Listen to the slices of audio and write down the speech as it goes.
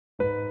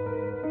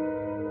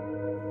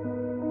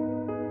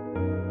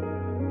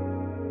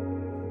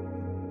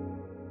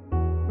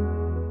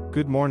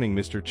Good morning,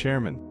 Mr.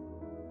 Chairman.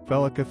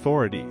 Fellow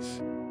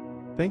authorities.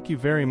 Thank you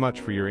very much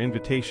for your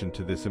invitation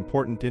to this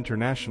important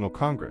international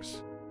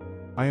congress.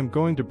 I am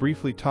going to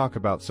briefly talk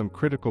about some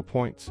critical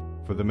points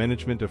for the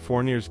management of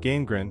Fournier's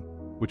gangrene,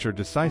 which are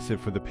decisive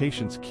for the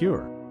patient's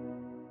cure.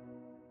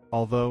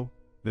 Although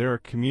there are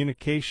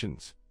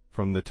communications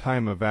from the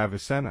time of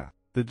Avicenna,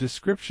 the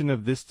description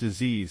of this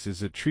disease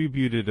is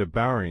attributed to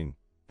Baurin,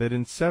 that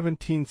in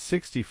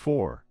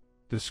 1764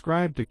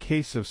 described a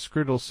case of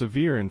scrotal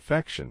severe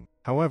infection.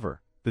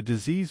 However, the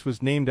disease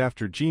was named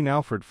after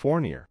Jean-Alfred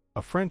Fournier,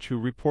 a French who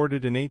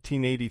reported in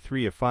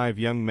 1883 of 5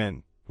 young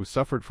men who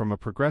suffered from a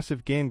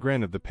progressive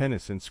gangrene of the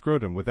penis and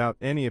scrotum without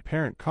any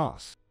apparent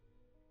cause.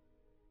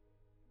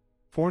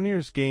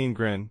 Fournier's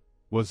gangrene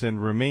was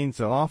and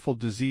remains an awful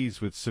disease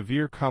with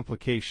severe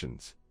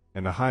complications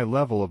and a high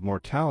level of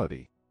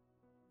mortality.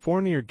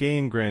 Fournier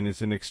gangrene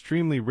is an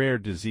extremely rare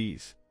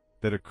disease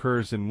that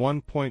occurs in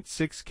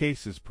 1.6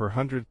 cases per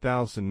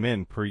 100,000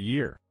 men per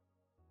year.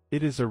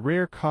 It is a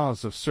rare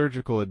cause of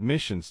surgical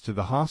admissions to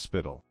the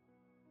hospital.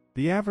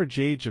 The average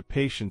age of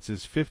patients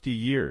is 50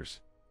 years,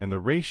 and the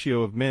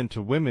ratio of men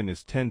to women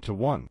is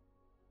 10:1.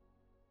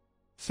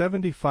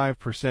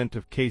 75%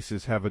 of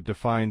cases have a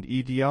defined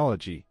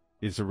etiology,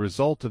 is a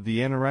result of the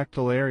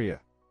anorectal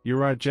area,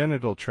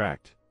 urogenital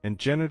tract, and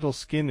genital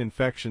skin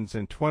infections,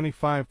 and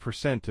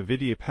 25% of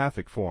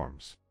idiopathic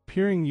forms,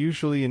 appearing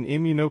usually in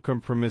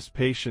immunocompromised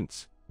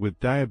patients with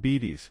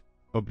diabetes,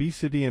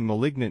 obesity, and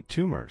malignant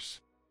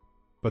tumors.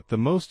 But the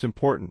most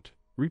important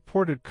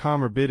reported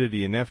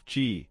comorbidity in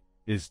FG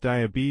is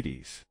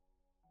diabetes,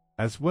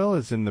 as well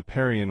as in the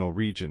perianal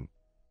region,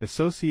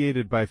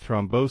 associated by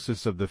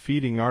thrombosis of the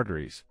feeding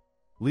arteries,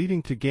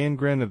 leading to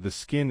gangrene of the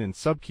skin and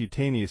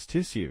subcutaneous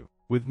tissue,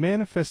 with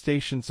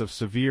manifestations of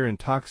severe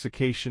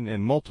intoxication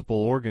and multiple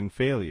organ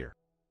failure.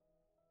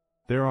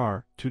 There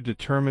are 2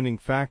 determining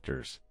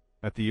factors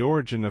at the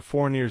origin of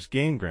Fournier's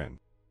gangrene: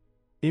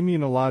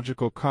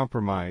 immunological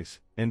compromise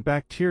and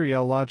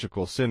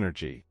bacteriological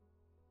synergy.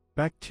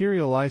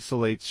 Bacterial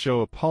isolates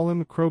show a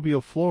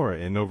polymicrobial flora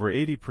in over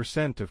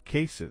 80% of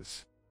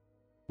cases,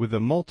 with a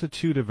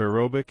multitude of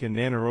aerobic and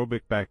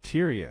anaerobic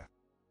bacteria.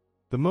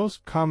 The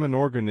most common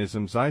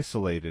organisms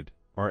isolated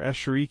are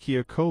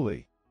Escherichia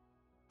coli,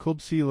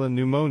 Klebsiella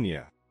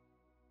pneumonia,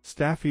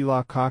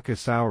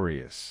 Staphylococcus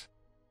aureus,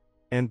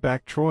 and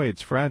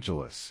Bacteroides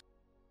fragilis.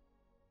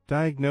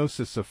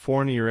 Diagnosis of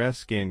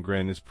Fournier's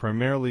gangrene is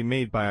primarily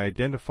made by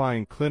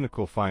identifying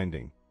clinical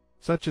finding,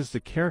 such as the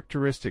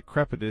characteristic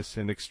crepitus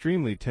and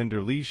extremely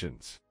tender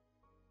lesions.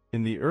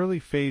 In the early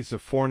phase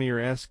of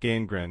Fournier's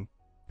gangrene,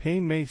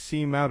 pain may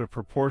seem out of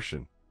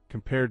proportion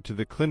compared to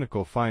the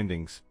clinical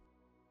findings.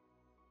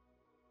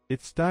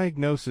 Its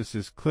diagnosis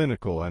is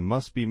clinical and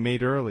must be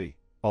made early,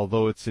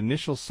 although its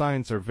initial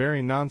signs are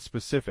very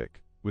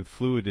nonspecific, with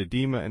fluid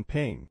edema and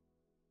pain.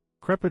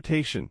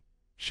 Crepitation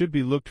should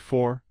be looked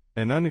for,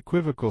 an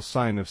unequivocal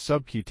sign of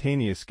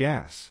subcutaneous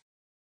gas.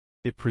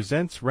 It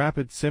presents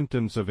rapid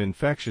symptoms of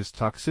infectious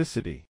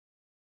toxicity.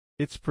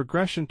 Its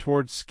progression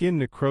towards skin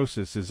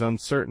necrosis is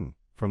uncertain,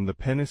 from the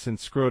penis and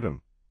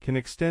scrotum, can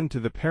extend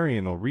to the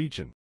perianal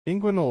region,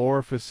 inguinal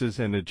orifices,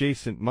 and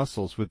adjacent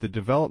muscles, with the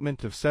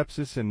development of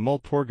sepsis and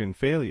multi-organ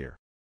failure.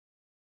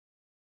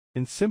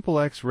 In simple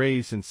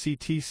X-rays and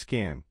CT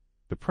scan,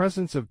 the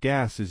presence of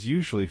gas is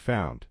usually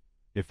found,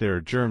 if there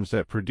are germs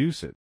that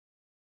produce it.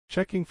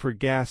 Checking for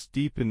gas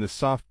deep in the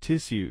soft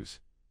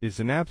tissues is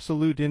an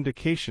absolute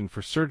indication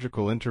for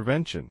surgical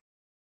intervention.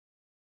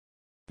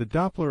 The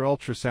Doppler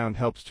ultrasound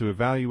helps to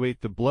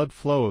evaluate the blood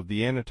flow of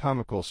the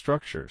anatomical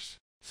structures,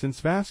 since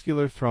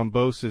vascular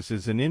thrombosis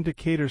is an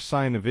indicator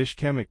sign of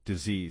ischemic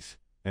disease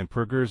and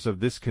progress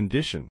of this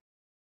condition.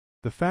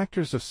 The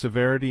factors of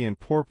severity and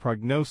poor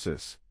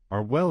prognosis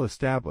are well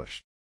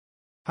established.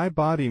 High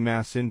body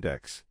mass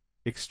index,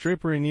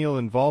 extraperineal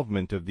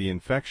involvement of the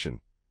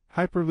infection,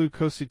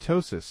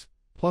 hyperleukocytosis,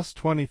 plus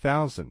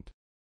 20,000.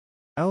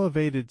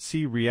 Elevated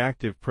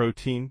C-reactive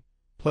protein,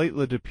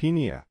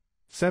 plateletopenia,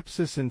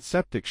 sepsis, and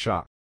septic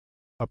shock.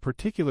 A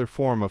particular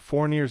form of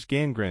Fournier's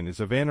gangrene is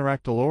of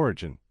anorectal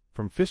origin,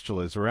 from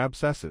fistulas or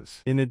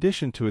abscesses. In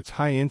addition to its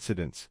high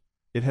incidence,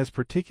 it has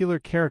particular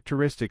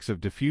characteristics of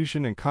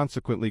diffusion and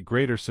consequently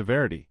greater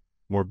severity,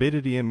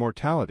 morbidity, and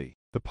mortality.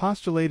 The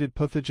postulated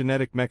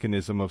pathogenetic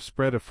mechanism of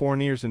spread of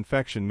Fournier's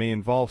infection may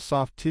involve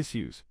soft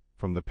tissues,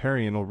 from the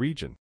perianal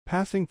region,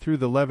 passing through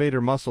the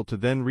levator muscle to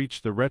then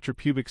reach the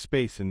retropubic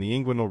space in the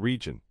inguinal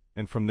region,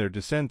 and from there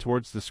descend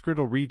towards the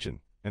scrotal region,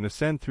 and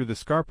ascend through the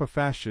scarpa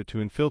fascia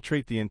to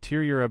infiltrate the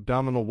anterior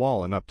abdominal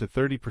wall in up to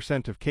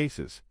 30% of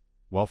cases,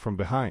 while from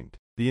behind.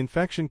 The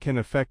infection can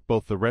affect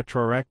both the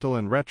retrorectal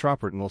and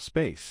retroperitoneal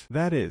space.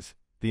 That is,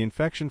 the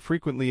infection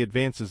frequently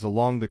advances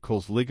along the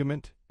Coles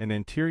ligament and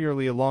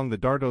anteriorly along the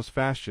dartos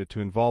fascia to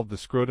involve the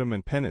scrotum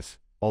and penis,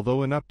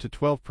 although in up to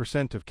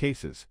 12% of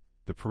cases,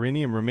 the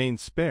perineum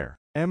remains spare.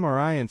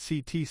 MRI and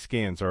CT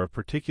scans are of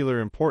particular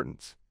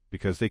importance,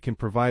 because they can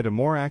provide a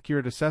more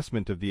accurate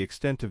assessment of the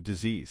extent of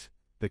disease,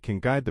 that can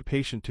guide the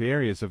patient to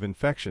areas of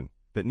infection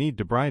that need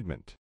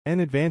debridement. An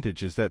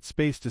advantage is that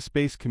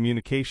space-to-space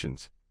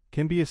communications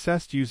can be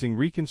assessed using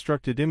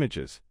reconstructed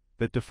images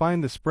that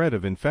define the spread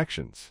of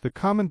infections. The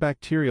common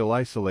bacterial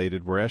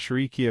isolated were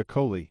Escherichia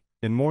coli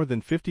in more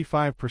than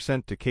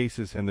 55% of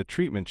cases, and the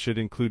treatment should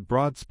include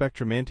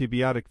broad-spectrum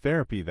antibiotic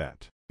therapy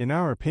that, in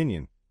our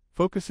opinion,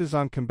 focuses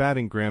on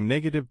combating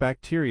gram-negative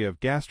bacteria of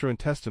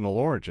gastrointestinal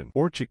origin.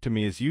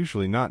 Orchiectomy is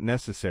usually not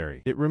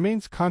necessary. It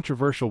remains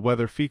controversial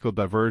whether fecal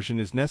diversion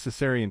is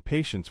necessary in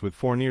patients with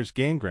Fournier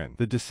gangrene.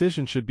 The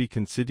decision should be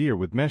considered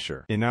with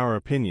measure. In our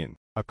opinion,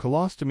 a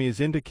colostomy is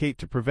indicated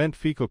to prevent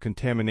fecal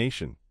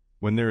contamination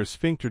when there is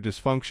sphincter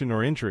dysfunction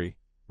or injury,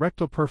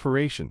 rectal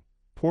perforation,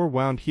 poor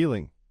wound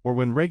healing, or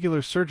when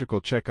regular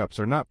surgical checkups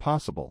are not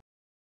possible.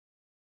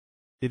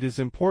 It is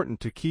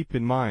important to keep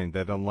in mind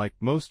that unlike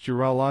most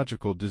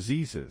urological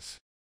diseases,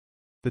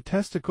 the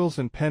testicles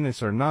and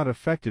penis are not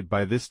affected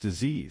by this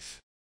disease,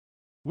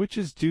 which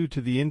is due to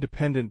the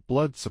independent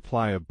blood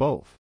supply of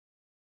both.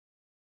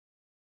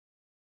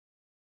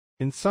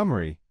 In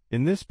summary,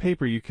 in this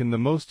paper you can the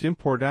most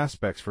important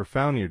aspects for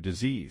Fournier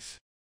disease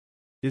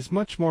is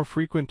much more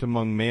frequent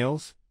among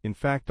males. In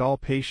fact, all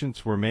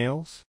patients were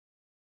males.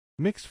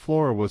 Mixed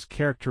flora was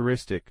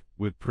characteristic,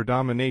 with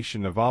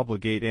predomination of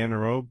obligate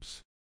anaerobes.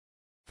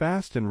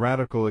 Fast and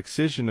radical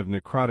excision of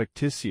necrotic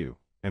tissue,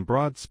 and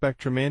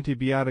broad-spectrum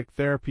antibiotic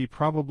therapy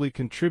probably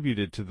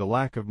contributed to the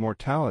lack of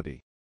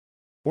mortality.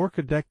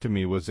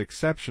 Orchidectomy was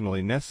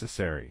exceptionally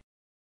necessary.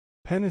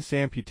 Penis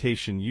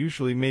amputation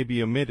usually may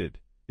be omitted.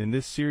 In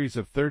this series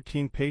of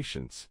 13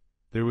 patients,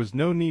 there was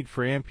no need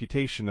for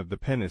amputation of the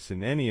penis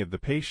in any of the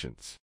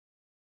patients.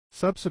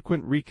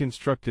 Subsequent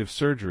reconstructive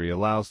surgery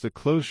allows the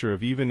closure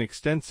of even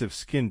extensive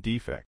skin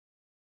defect.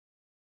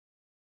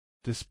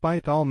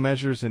 Despite all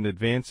measures and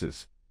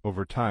advances,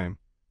 over time,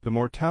 the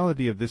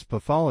mortality of this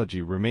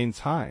pathology remains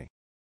high.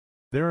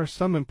 There are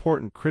some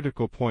important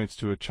critical points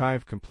to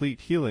achieve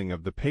complete healing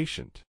of the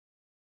patient.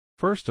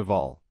 First of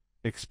all,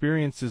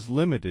 experience is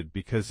limited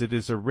because it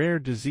is a rare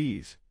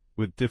disease,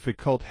 with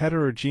difficult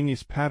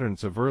heterogeneous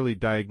patterns of early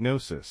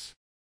diagnosis.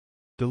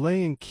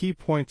 Delay in key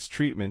points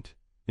treatment,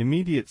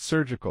 immediate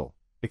surgical,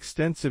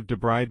 extensive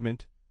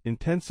debridement,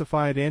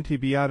 intensified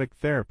antibiotic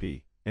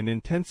therapy, and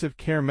intensive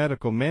care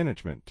medical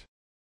management.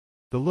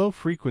 The low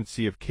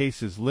frequency of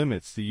cases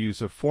limits the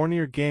use of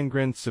Fournier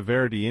Gangrene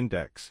Severity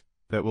Index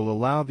that will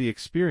allow the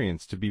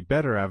experience to be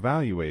better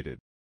evaluated.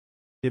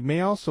 It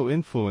may also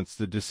influence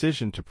the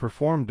decision to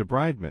perform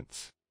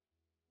debridements.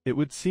 It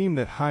would seem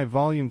that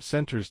high-volume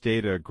centers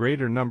data a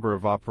greater number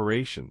of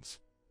operations,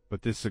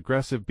 but this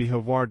aggressive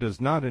behavior does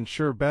not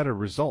ensure better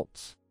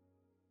results.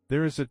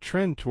 There is a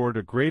trend toward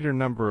a greater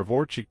number of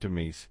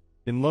orchiectomies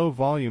in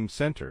low-volume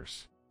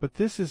centers, but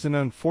this is an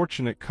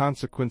unfortunate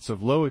consequence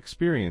of low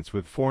experience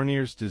with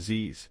Fournier's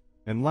disease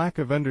and lack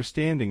of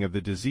understanding of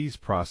the disease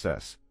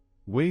process,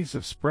 ways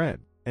of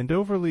spread, and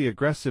overly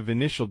aggressive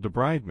initial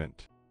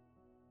debridement.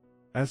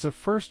 As a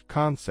first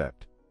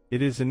concept,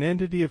 it is an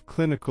entity of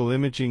clinical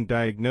imaging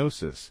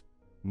diagnosis,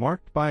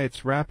 marked by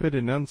its rapid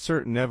and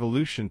uncertain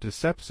evolution to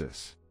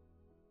sepsis.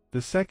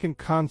 The second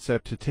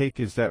concept to take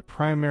is that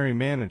primary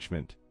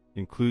management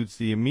includes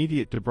the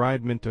immediate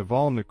debridement of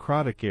all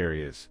necrotic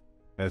areas,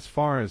 as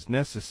far as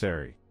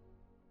necessary,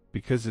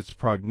 because its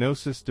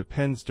prognosis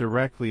depends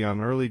directly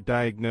on early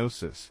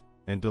diagnosis,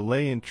 and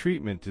delay in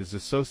treatment is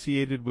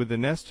associated with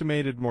an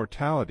estimated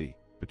mortality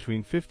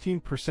between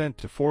 15%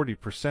 to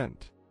 40%.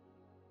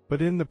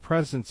 But in the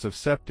presence of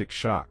septic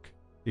shock,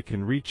 it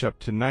can reach up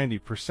to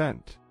 90%.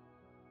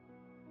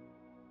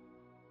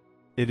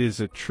 It is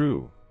a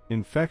true,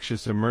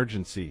 infectious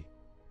emergency,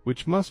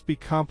 which must be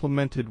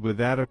complemented with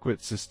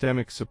adequate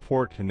systemic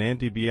support and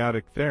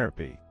antibiotic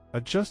therapy,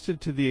 adjusted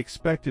to the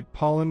expected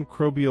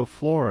pollen-microbial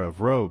flora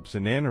of robes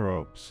and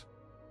anaerobes.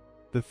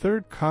 The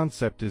third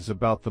concept is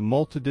about the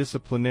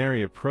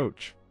multidisciplinary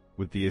approach,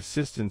 with the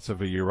assistance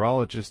of a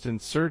urologist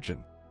and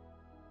surgeon,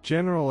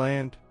 general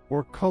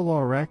and/or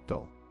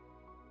colorectal,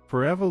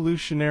 for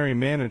evolutionary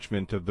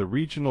management of the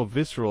regional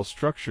visceral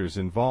structures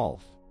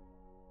involved.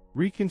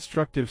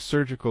 Reconstructive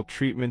surgical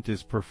treatment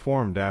is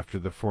performed after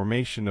the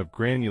formation of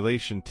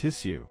granulation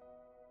tissue.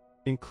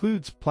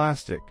 Includes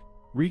plastic,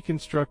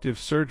 reconstructive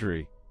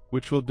surgery,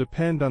 which will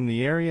depend on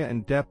the area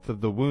and depth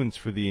of the wounds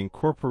for the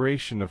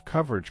incorporation of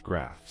coverage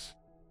grafts.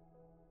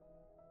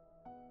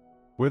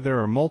 Where there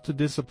are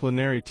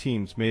multidisciplinary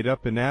teams made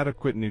up in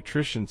adequate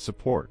nutrition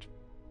support,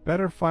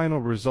 better final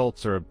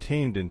results are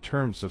obtained in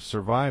terms of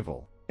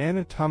survival,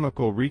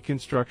 anatomical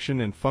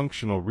reconstruction and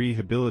functional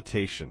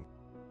rehabilitation.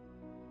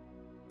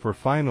 For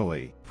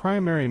finally,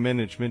 primary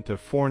management of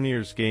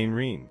Fournier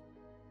gangrene,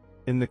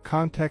 in the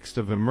context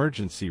of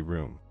emergency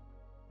room,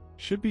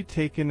 should be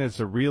taken as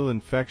a real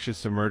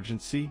infectious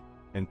emergency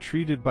and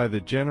treated by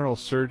the general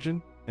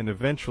surgeon and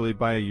eventually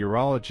by a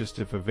urologist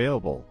if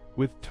available,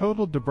 with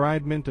total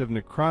debridement of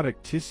necrotic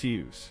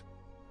tissues.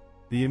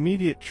 The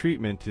immediate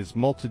treatment is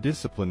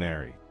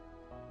multidisciplinary,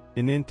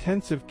 an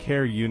intensive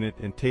care unit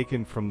and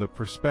taken from the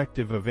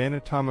perspective of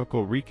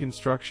anatomical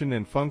reconstruction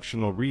and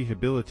functional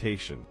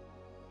rehabilitation.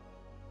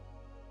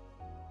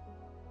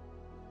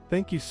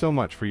 Thank you so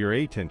much for your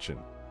attention.